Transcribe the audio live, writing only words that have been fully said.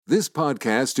This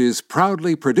podcast is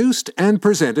proudly produced and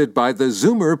presented by the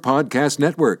Zoomer Podcast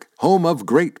Network, home of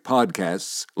great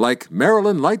podcasts like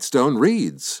Marilyn Lightstone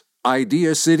Reads,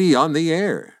 Idea City on the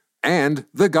Air, and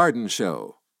The Garden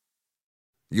Show.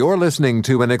 You're listening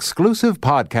to an exclusive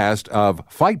podcast of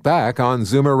Fight Back on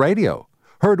Zoomer Radio,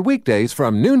 heard weekdays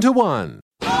from noon to 1.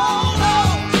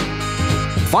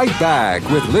 Fight Back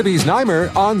with Libby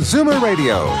Znaimer on Zoomer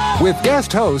Radio with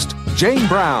guest host Jane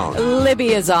Brown.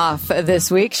 Libby is off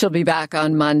this week. She'll be back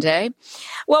on Monday.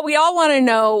 Well, we all want to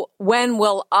know, when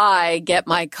will I get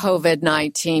my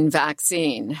COVID-19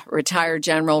 vaccine? Retired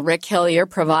General Rick Hillier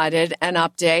provided an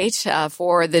update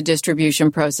for the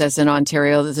distribution process in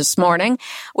Ontario this morning,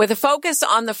 with a focus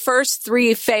on the first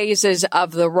three phases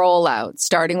of the rollout,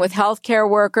 starting with healthcare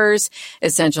workers,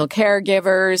 essential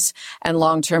caregivers, and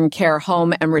long-term care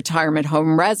home and retirement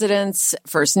home residents,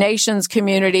 First Nations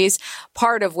communities,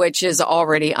 part of which is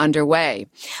already underway.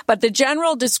 But the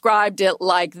General described it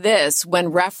like this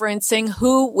when referencing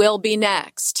who will be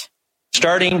next.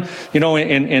 Starting,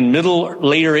 in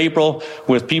later April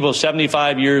with people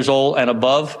 75 years old and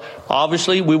above,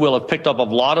 obviously we will have picked up a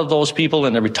lot of those people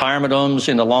in the retirement homes,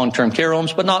 in the long-term care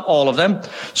homes, but not all of them.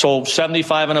 So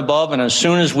 75 and above, and as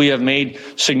soon as we have made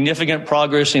significant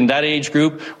progress in that age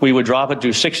group, we would drop it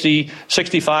to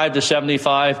 65 to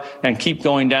 75 and keep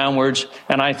going downwards.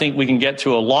 And I think we can get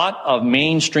to a lot of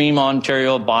mainstream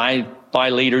Ontario by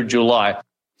later July.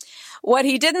 What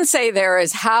he didn't say there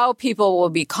is how people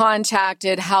will be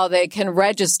contacted, how they can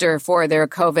register for their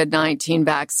COVID-19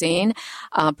 vaccine,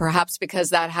 perhaps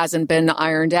because that hasn't been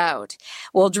ironed out.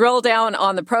 We'll drill down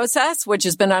on the process, which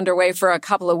has been underway for a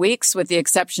couple of weeks, with the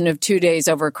exception of 2 days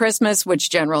over Christmas,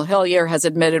 which General Hillier has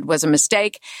admitted was a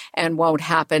mistake and won't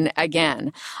happen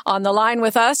again. On the line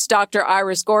with us, Dr.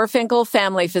 Iris Gorfinkel,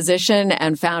 family physician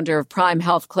and founder of Prime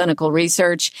Health Clinical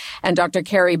Research, and Dr.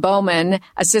 Kerry Bowman,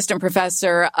 assistant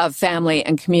professor of Family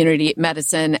and Community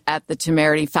Medicine at the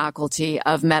Temerty Faculty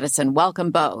of Medicine.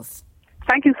 Welcome both.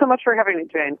 Thank you so much for having me,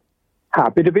 Jane.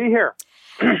 Happy to be here.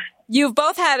 You've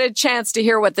both had a chance to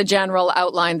hear what the General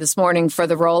outlined this morning for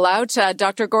the rollout.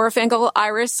 Dr. Gorfinkel,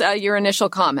 Iris, your initial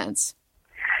comments.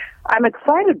 I'm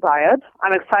excited by it.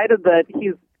 I'm excited that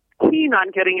he's keen on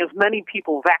getting as many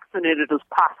people vaccinated as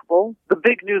possible. The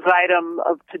big news item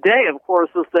of today, of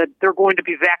course, is that they're going to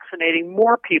be vaccinating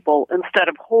more people instead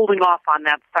of holding off on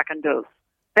that second dose.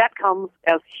 That comes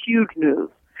as huge news,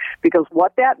 because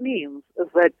what that means is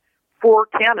that for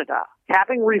Canada,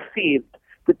 having received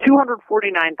the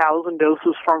 249,000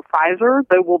 doses from Pfizer,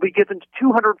 they will be given to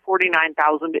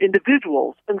 249,000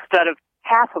 individuals instead of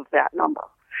half of that number.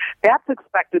 That's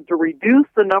expected to reduce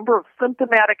the number of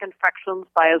symptomatic infections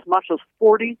by as much as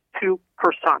 42%.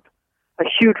 A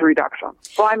huge reduction.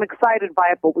 So I'm excited by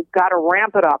it, but we've got to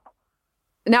ramp it up.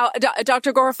 Now,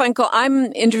 Dr. Gorfinkel,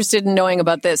 I'm interested in knowing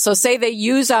about this. So say they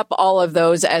use up all of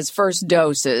those as first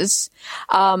doses.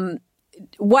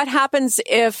 What happens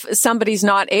if somebody's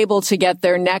not able to get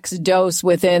their next dose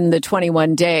within the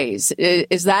 21 days?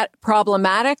 Is that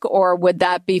problematic, or would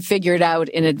that be figured out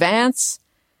in advance?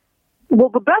 Well,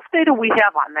 the best data we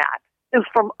have on that is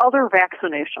from other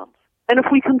vaccinations. And if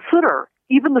we consider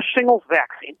even the shingles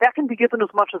vaccine, that can be given as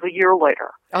much as a year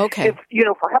later. Okay. If,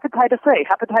 for hepatitis A,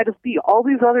 hepatitis B, all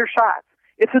these other shots,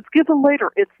 if it's given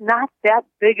later, it's not that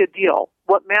big a deal.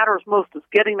 What matters most is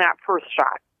getting that first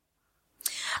shot.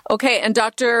 Okay, and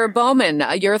Dr. Bowman,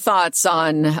 your thoughts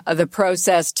on the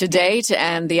process to date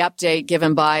and the update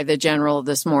given by the General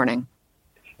this morning?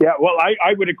 Yeah, well,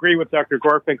 I would agree with Dr.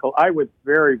 Gorfinkel. I was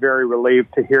very, very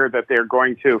relieved to hear that they're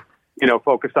going to,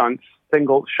 focus on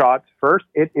single shots first.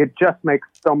 It just makes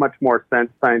so much more sense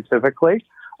scientifically.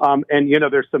 And,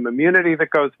 there's some immunity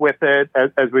that goes with it,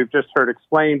 as we've just heard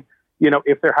explained.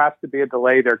 If there has to be a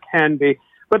delay, there can be.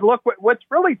 But look, what's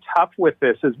really tough with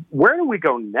this is, where do we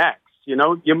go next?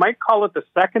 You might call it the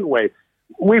second wave.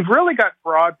 We've really got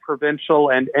broad provincial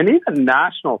and even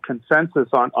national consensus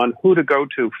on who to go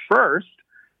to first.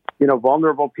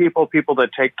 Vulnerable people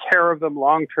that take care of them,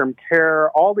 long-term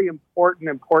care, all the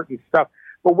important stuff.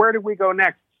 But where do we go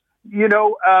next?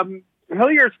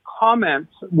 Hillier's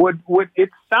comments it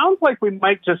sounds like we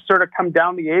might just sort of come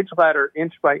down the age ladder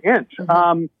inch by inch.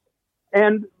 Mm-hmm.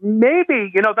 And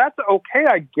maybe, that's okay,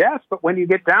 I guess. But when you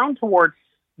get down towards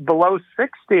below 60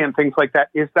 and things like that,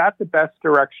 is that the best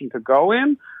direction to go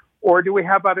in? Or do we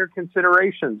have other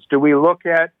considerations? Do we look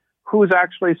at who's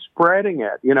actually spreading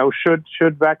it?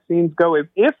 Should vaccines go?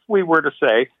 If we were to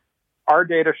say, our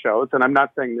data shows, and I'm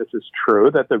not saying this is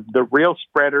true, that the real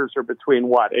spreaders are between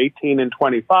 18 and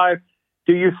 25,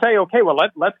 do you say, okay, well,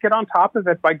 let's get on top of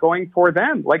it by going for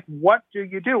them? Like, what do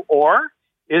you do? Or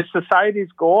is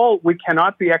society's goal, we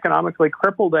cannot be economically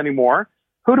crippled anymore.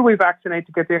 Who do we vaccinate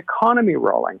to get the economy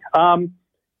rolling?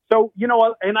 So,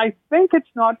 and I think it's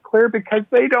not clear because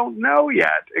they don't know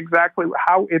yet exactly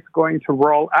how it's going to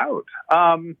roll out.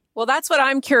 Well, that's what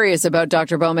I'm curious about,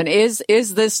 Dr. Bowman. Is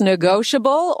this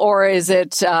negotiable, or is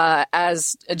it,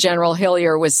 as General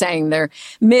Hillier was saying, they're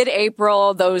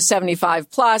mid-April, those 75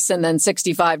 plus, and then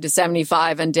 65 to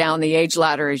 75 and down the age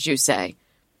ladder, as you say?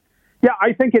 Yeah,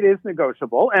 I think it is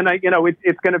negotiable, and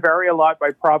it's going to vary a lot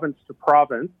by province to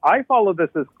province. I follow this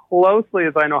as closely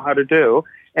as I know how to do,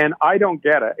 and I don't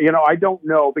get it. I don't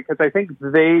know because I think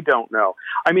they don't know.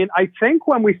 I mean, I think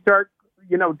when we start,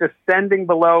 descending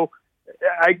below,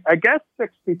 I guess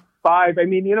 65. I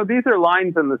mean, these are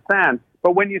lines in the sand.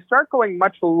 But when you start going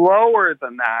much lower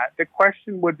than that, the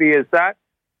question would be: is that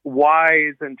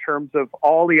wise in terms of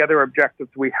all the other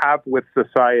objectives we have with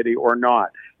society or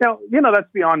not? Now, that's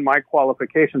beyond my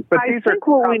qualifications. But I think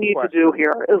what we need to do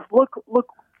here is look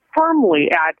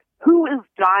firmly at who is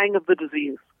dying of the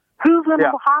disease, who's in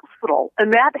the hospital,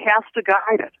 and that has to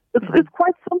guide it. It's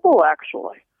quite simple,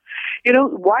 actually.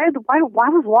 Why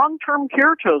was long-term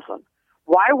care chosen?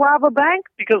 Why rob a bank?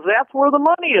 Because that's where the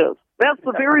money is. That's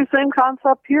the very same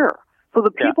concept here. So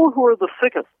the people who are the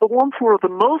sickest, the ones who are the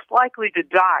most likely to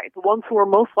die, the ones who are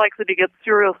most likely to get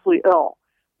seriously ill,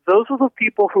 those are the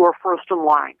people who are first in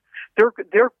line. Their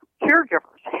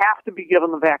caregivers have to be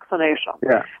given the vaccination.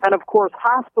 Yeah. And, of course,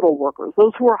 hospital workers,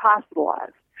 those who are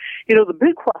hospitalized. The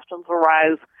big questions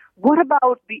arise, what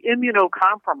about the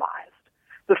immunocompromised?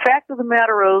 The fact of the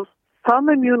matter is, some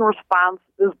immune response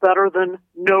is better than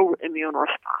no immune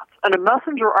response. And a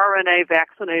messenger RNA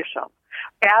vaccination,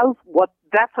 that's what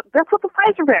the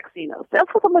Pfizer vaccine is.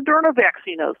 That's what the Moderna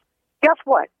vaccine is. Guess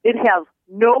what? It has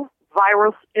no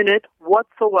virus in it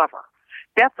whatsoever.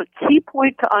 That's a key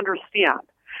point to understand,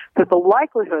 that the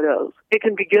likelihood is it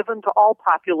can be given to all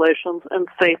populations and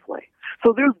safely.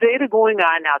 So there's data going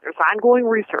on now. There's ongoing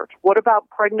research. What about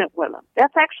pregnant women?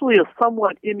 That's actually a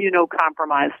somewhat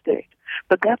immunocompromised state.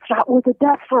 But that's not where the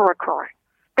deaths are occurring.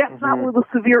 That's not where the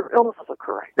severe illness is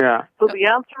occurring. Yeah. So the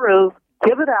answer is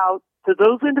give it out to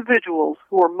those individuals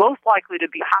who are most likely to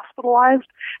be hospitalized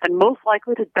and most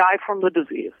likely to die from the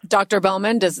disease. Dr.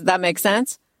 Bowman, does that make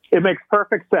sense? It makes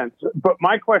perfect sense. But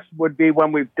my question would be,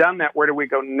 when we've done that, where do we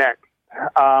go next?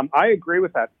 I agree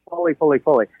with that fully.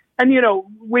 And,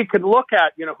 we could look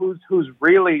at, who's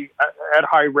really at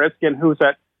high risk and who's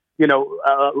at,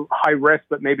 high risk,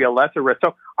 but maybe a lesser risk.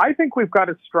 So I think we've got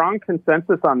a strong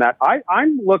consensus on that.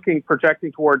 I'm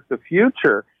projecting towards the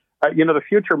future, the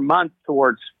future months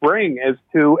towards spring it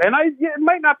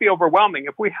might not be overwhelming.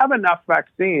 If we have enough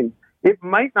vaccines, it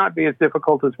might not be as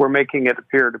difficult as we're making it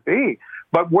appear to be.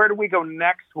 But where do we go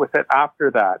next with it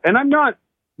after that? And I'm not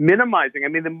minimizing. I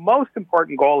mean, the most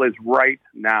important goal is right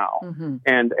now. Mm-hmm.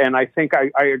 And I think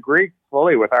I agree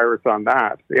fully with Iris on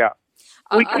that. Yeah.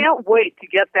 We can't wait to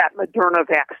get that Moderna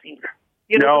vaccine.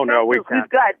 No, we can't.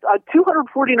 We've got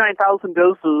 249,000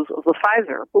 doses of the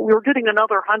Pfizer, but we're getting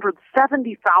another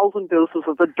 170,000 doses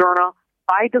of Moderna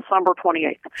by December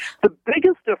 28th. The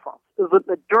biggest difference is that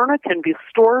Moderna can be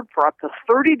stored for up to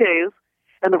 30 days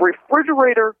in the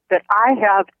refrigerator that I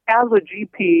have as a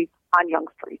GP on Yonge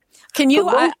Street. Can you? So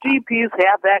most GPs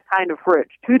have that kind of fridge,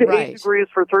 2 to 8 degrees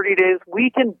for 30 days. We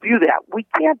can do that. We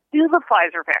can't do the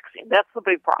Pfizer vaccine. That's the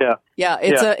big problem. Yeah,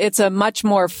 it's a much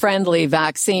more friendly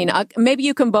vaccine. Maybe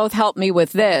you can both help me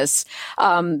with this.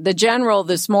 The general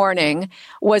this morning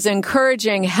was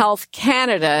encouraging Health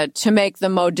Canada to make the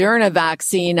Moderna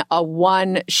vaccine a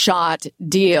one-shot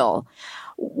deal.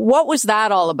 What was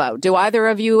that all about? Do either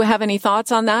of you have any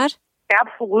thoughts on that?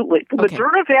 Absolutely. The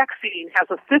Moderna vaccine has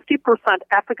a 50%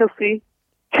 efficacy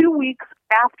 2 weeks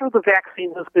after the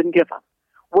vaccine has been given.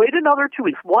 Wait another 2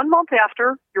 weeks. 1 month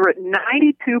after, you're at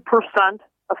 92%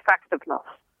 effectiveness.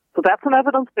 So that's an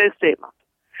evidence-based statement.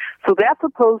 So that's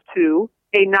opposed to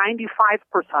a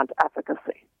 95%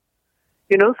 efficacy.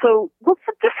 So what's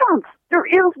the difference? There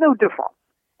is no difference.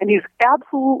 And he's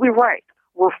absolutely right.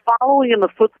 We're following in the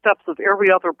footsteps of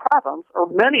every other province, or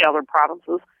many other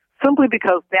provinces, simply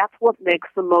because that's what makes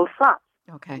the most sense.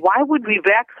 Okay. Why would we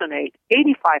vaccinate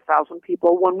 85,000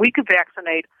 people when we could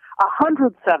vaccinate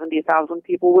 170,000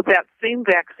 people with that same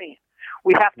vaccine?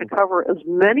 We have to cover as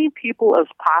many people as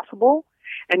possible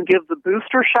and give the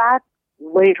booster shot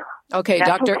later. Okay,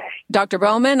 Dr.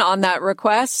 Bowman, on that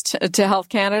request to Health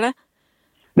Canada?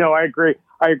 No, I agree.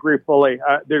 I agree fully.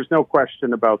 There's no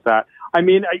question about that. I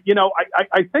mean,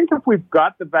 I think if we've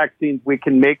got the vaccines, we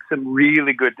can make some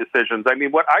really good decisions. I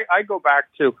mean, what I go back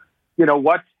to,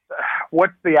 what's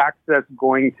what's the access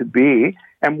going to be?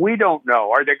 And we don't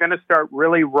know. Are they going to start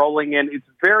really rolling in? It's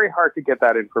very hard to get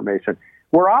that information.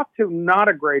 We're off to not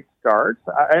a great start,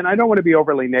 and I don't want to be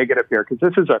overly negative here because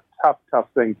this is a tough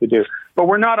thing to do. But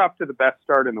we're not up to the best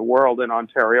start in the world in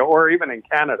Ontario or even in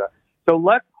Canada. So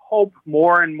let's hope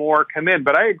more and more come in.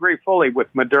 But I agree fully with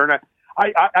Moderna.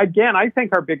 I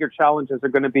think our bigger challenges are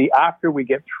going to be after we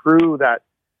get through that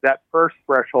first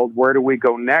threshold. Where do we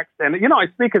go next? And, I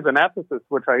speak as an ethicist,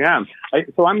 which I am.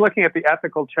 So I'm looking at the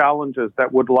ethical challenges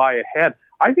that would lie ahead.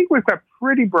 I think we've got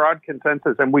pretty broad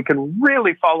consensus, and we can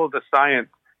really follow the science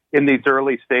in these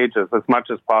early stages as much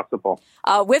as possible.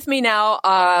 With me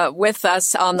now, with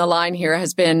us on the line here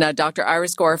has been Dr.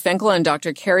 Iris Gorfinkel and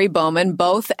Dr. Kerry Bowman,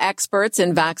 both experts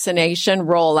in vaccination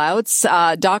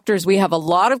rollouts. Doctors, we have a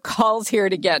lot of calls here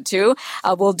to get to.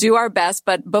 We'll do our best.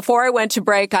 But before I went to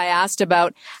break, I asked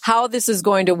about how this is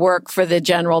going to work for the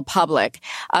general public.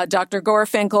 Dr.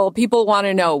 Gorfinkel, people want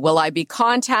to know, will I be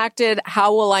contacted?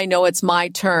 How will I know it's my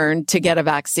turn to get a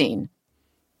vaccine?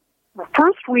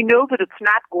 First, we know that it's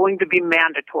not going to be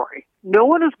mandatory. No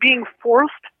one is being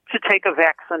forced to take a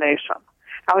vaccination.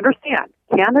 Now, understand,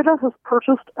 Canada has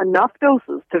purchased enough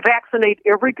doses to vaccinate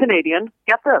every Canadian,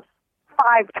 get this,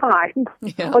 5 times.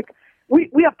 Yeah. We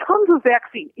have tons of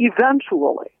vaccine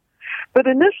eventually. But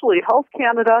initially, Health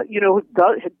Canada,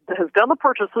 has done the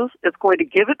purchases. It's going to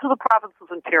give it to the provinces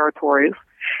and territories.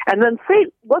 And then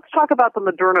let's talk about the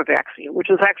Moderna vaccine, which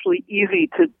is actually easy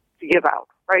to give out,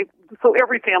 right? So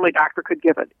every family doctor could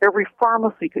give it. Every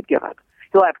pharmacy could give it.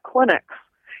 You'll have clinics,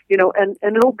 and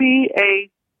it'll be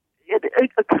a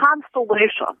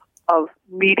constellation of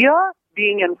media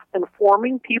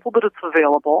informing people that it's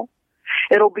available.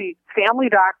 It'll be family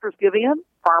doctors giving it,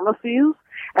 pharmacies.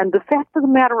 And the fact of the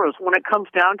matter is, when it comes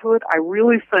down to it, I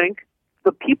really think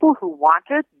the people who want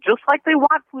it, just like they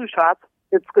want flu shots,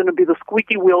 it's going to be the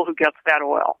squeaky wheel who gets that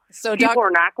oil. So people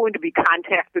are not going to be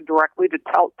contacted directly to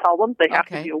tell them. They have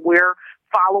to be aware,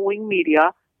 following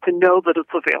media, to know that it's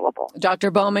available.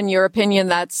 Dr. Bowman, your opinion,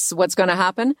 that's what's going to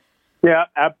happen? Yeah,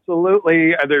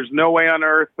 absolutely. There's no way on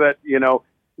earth that,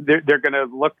 they're going to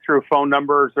look through phone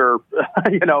numbers or,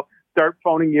 start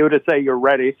phoning you to say you're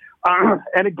ready.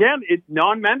 And again, it's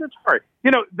non-mandatory.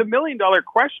 The million-dollar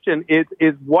question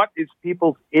is what is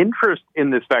people's interest in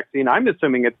this vaccine? I'm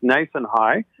assuming it's nice and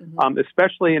high,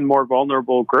 especially in more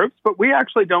vulnerable groups, but we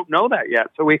actually don't know that yet.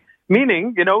 So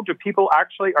do people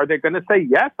actually, are they going to say,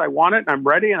 yes, I want it and I'm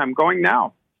ready and I'm going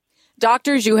now?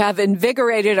 Doctors, you have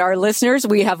invigorated our listeners.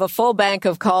 We have a full bank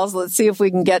of calls. Let's see if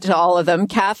we can get to all of them.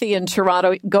 Kathy in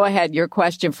Toronto, go ahead. Your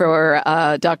question for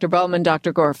Dr. Bowman,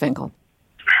 Dr. Gorfinkel.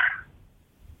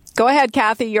 Go ahead,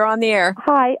 Kathy. You're on the air.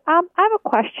 Hi. I have a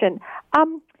question. My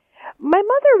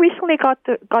mother recently got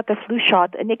the flu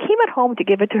shot, and they came at home to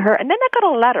give it to her. And then I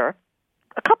got a letter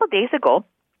a couple of days ago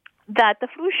that the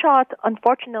flu shot,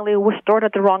 unfortunately, was stored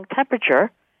at the wrong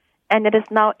temperature, and it is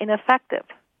now ineffective.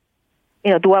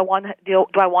 Do I want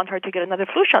her to get another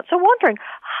flu shot? So I'm wondering,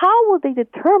 how will they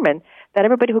determine that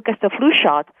everybody who gets the flu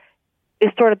shot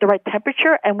is stored at the right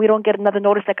temperature and we don't get another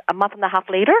notice like a month and a half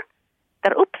later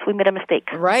that, oops, we made a mistake?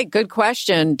 Right. Good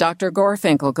question. Dr.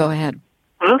 Gorfinkel, go ahead.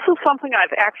 This is something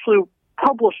I've actually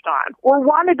published on or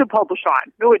wanted to publish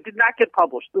on. No, it did not get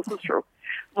published. This is true.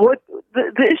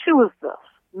 The issue is this.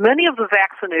 Many of the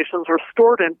vaccinations are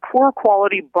stored in poor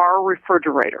quality bar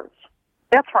refrigerators.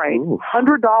 That's right,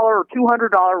 $100 or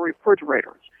 $200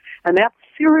 refrigerators. And that's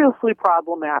seriously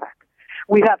problematic.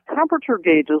 We have temperature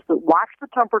gauges that watch the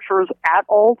temperatures at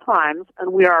all times,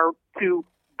 and we are to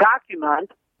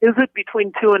document, is it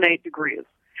between 2 and 8 degrees?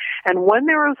 And when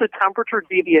there is a temperature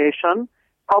deviation,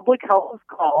 public health is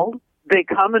called. They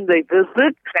come and they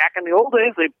visit. Back in the old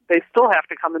days, they still have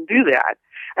to come and do that.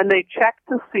 And they check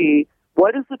to see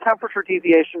what is the temperature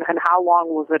deviation and how long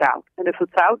was it out. And if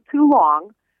it's out too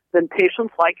long, then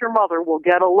patients like your mother will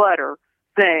get a letter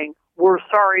saying, we're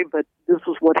sorry, but this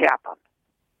is what happened.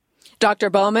 Dr.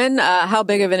 Bowman, how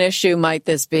big of an issue might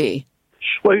this be?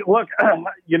 Well, look,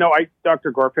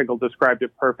 Dr. Gorfinkel described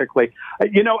it perfectly.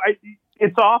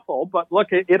 It's awful, but look,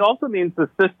 it also means the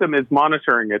system is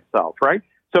monitoring itself, right?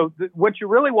 So what you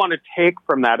really want to take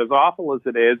from that, as awful as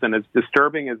it is and as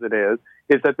disturbing as it is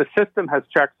that the system has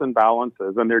checks and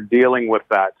balances, and they're dealing with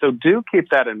that. So do keep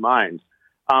that in mind.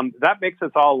 That makes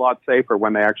us all a lot safer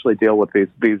when they actually deal with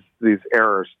these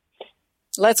errors.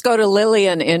 Let's go to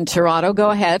Lillian in Toronto. Go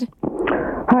ahead.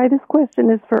 Hi, this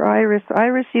question is for Iris.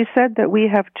 Iris, you said that we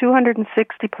have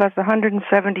 260 plus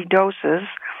 170 doses,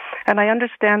 and I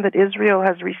understand that Israel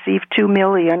has received 2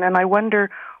 million, and I wonder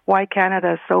why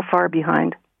Canada is so far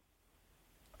behind.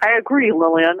 I agree,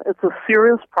 Lillian. It's a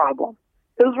serious problem.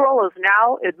 Israel is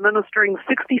now administering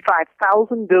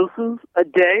 65,000 doses a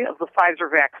day of the Pfizer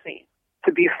vaccine.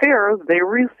 To be fair, they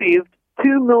received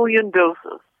 2 million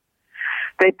doses.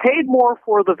 They paid more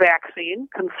for the vaccine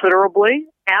considerably,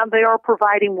 and they are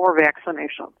providing more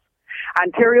vaccinations.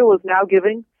 Ontario is now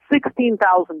giving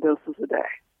 16,000 doses a day.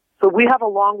 So we have a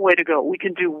long way to go. We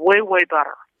can do way, way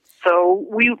better. So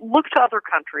we look to other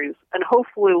countries and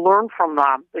hopefully learn from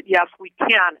them that, yes, we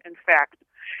can, in fact,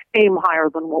 aim higher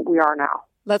than what we are now.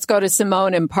 Let's go to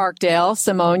Simone in Parkdale.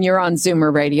 Simone, you're on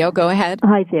Zoomer Radio. Go ahead.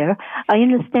 Hi there. I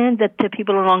understand that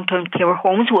people in long-term care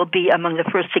homes will be among the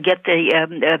first to get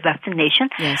the vaccination.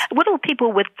 Yes. What about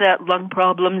people with lung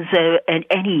problems at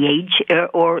any age,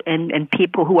 and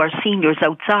people who are seniors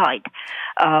outside?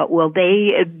 Will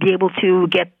they be able to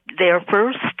get there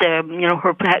first?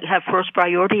 Have first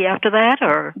priority after that,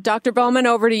 or? Dr. Bowman,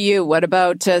 over to you. What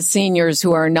about seniors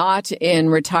who are not in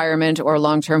retirement or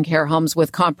long-term care homes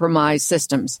with compromised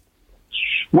systems?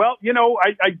 Well,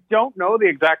 I don't know the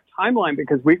exact timeline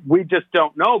because we just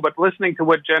don't know. But listening to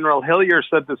what General Hillier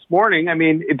said this morning, I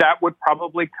mean, that would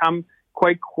probably come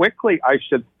quite quickly, I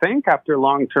should think, after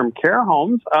long-term care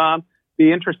homes.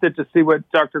 Be interested to see what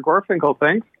Dr. Gorfinkel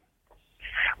thinks.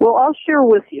 Well, I'll share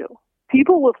with you.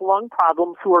 People with lung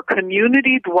problems who are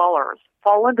community dwellers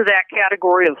fall into that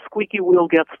category of squeaky wheel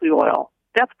gets the oil.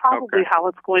 That's probably how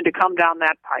it's going to come down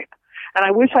that pipe. And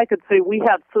I wish I could say we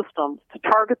had systems to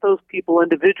target those people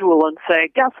individually and say,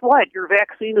 guess what, your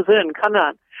vaccine is in, come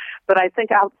on. But I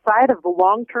think outside of the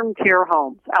long-term care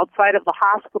homes, outside of the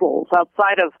hospitals,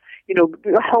 outside of,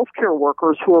 healthcare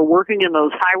workers who are working in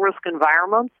those high-risk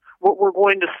environments, what we're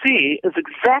going to see is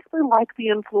exactly like the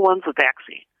influenza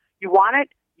vaccine. You want it,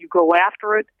 you go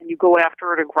after it, and you go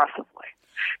after it aggressively.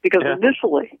 Because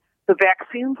initially, the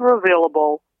vaccines were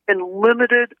available in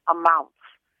limited amounts.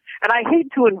 And I hate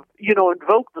to,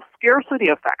 invoke the scarcity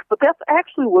effect, but that's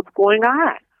actually what's going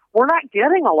on. We're not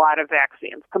getting a lot of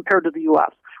vaccines compared to the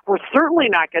U.S. We're certainly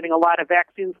not getting a lot of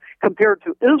vaccines compared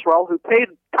to Israel, who paid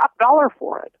top dollar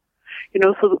for it.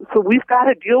 So we've got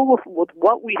to deal with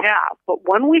what we have. But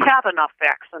when we have enough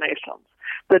vaccinations,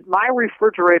 that my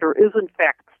refrigerator is in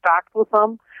fact stocked with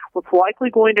them, what's likely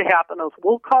going to happen is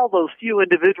we'll call those few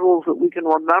individuals that we can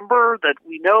remember, that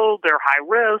we know they're high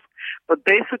risk, but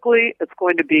basically it's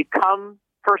going to be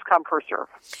first come, first serve.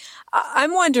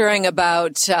 I'm wondering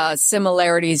about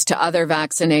similarities to other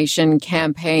vaccination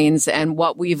campaigns and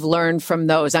what we've learned from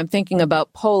those. I'm thinking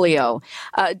about polio.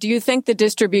 Do you think the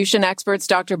distribution experts,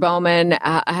 Dr. Bowman,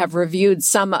 have reviewed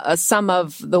some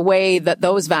of the way that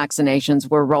those vaccinations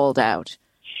were rolled out?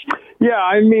 Yeah,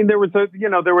 I mean, there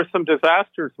were some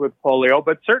disasters with polio,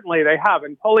 but certainly they have.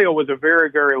 And polio was a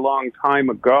very, very long time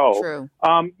ago. True.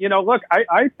 Look,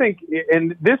 I think,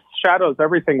 and this shadows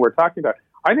everything we're talking about.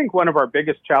 I think one of our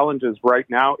biggest challenges right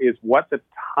now is what the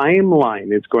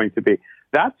timeline is going to be.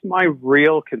 That's my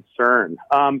real concern.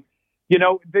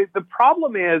 The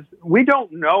problem is we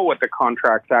don't know what the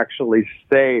contracts actually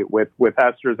say with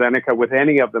AstraZeneca, with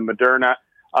any of the Moderna,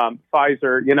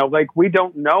 Pfizer, we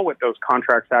don't know what those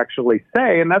contracts actually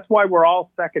say. And that's why we're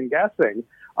all second guessing,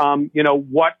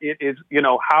 what it is,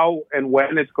 how and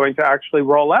when it's going to actually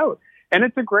roll out. And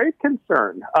it's a great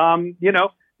concern,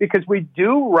 because we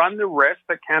do run the risk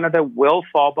that Canada will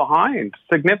fall behind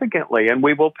significantly, and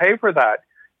we will pay for that,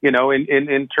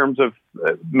 in terms of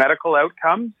medical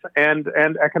outcomes and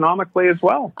economically as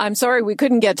well. I'm sorry we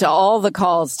couldn't get to all the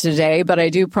calls today, but I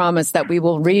do promise that we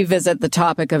will revisit the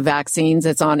topic of vaccines.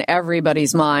 It's on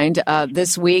everybody's mind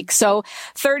this week. So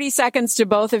 30 seconds to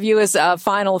both of you as a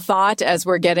final thought as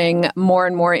we're getting more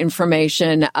and more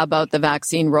information about the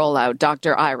vaccine rollout.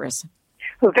 Dr. Iris.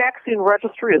 The vaccine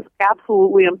registry is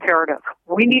absolutely imperative.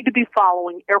 We need to be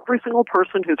following every single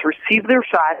person who's received their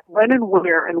shot, when and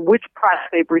where, and which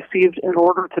product they've received in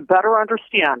order to better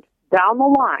understand down the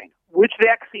line which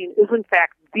vaccine is in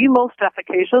fact the most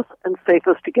efficacious and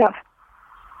safest to give.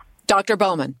 Dr.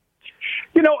 Bowman.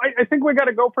 I think we got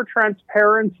to go for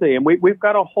transparency, and we've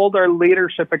got to hold our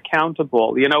leadership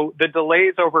accountable. The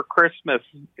delays over Christmas,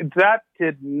 that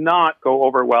did not go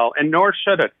over well, and nor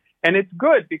should it. And it's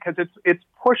good because it's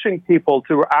pushing people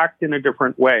to act in a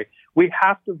different way. We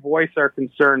have to voice our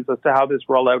concerns as to how this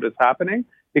rollout is happening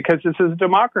because this is a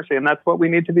democracy, and that's what we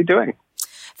need to be doing.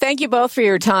 Thank you both for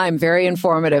your time. Very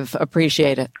informative.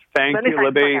 Appreciate it. Thank you,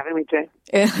 Libby. For having me, Jay.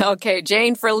 Okay,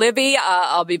 Jane for Libby.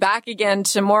 I'll be back again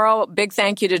tomorrow. Big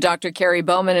thank you to Dr. Kerry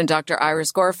Bowman and Dr.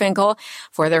 Iris Gorfinkel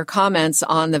for their comments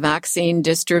on the vaccine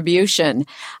distribution,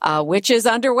 which is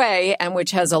underway and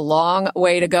which has a long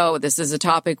way to go. This is a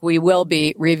topic we will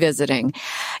be revisiting.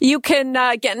 You can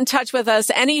get in touch with us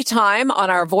anytime on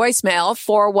our voicemail,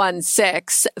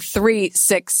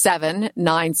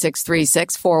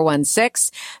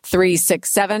 416-367-9636,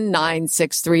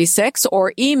 416-367-9636,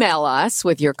 or email us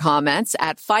with your comments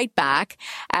at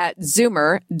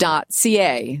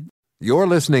fightback@zoomer.ca. You're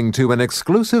listening to an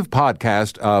exclusive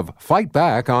podcast of Fight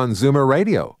Back on Zoomer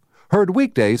Radio. Heard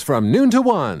weekdays from noon to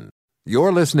 1.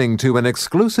 You're listening to an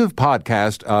exclusive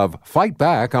podcast of Fight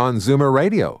Back on Zoomer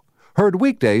Radio. Heard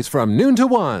weekdays from noon to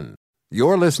 1.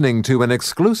 You're listening to an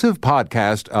exclusive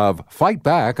podcast of Fight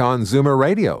Back on Zoomer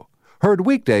Radio. Heard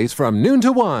weekdays from noon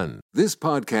to 1. This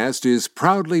podcast is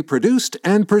proudly produced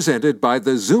and presented by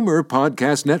the Zoomer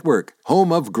Podcast Network,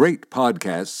 home of great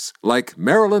podcasts like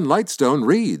Marilyn Lightstone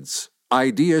Reads,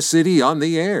 Idea City on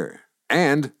the Air,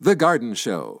 and The Garden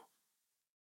Show.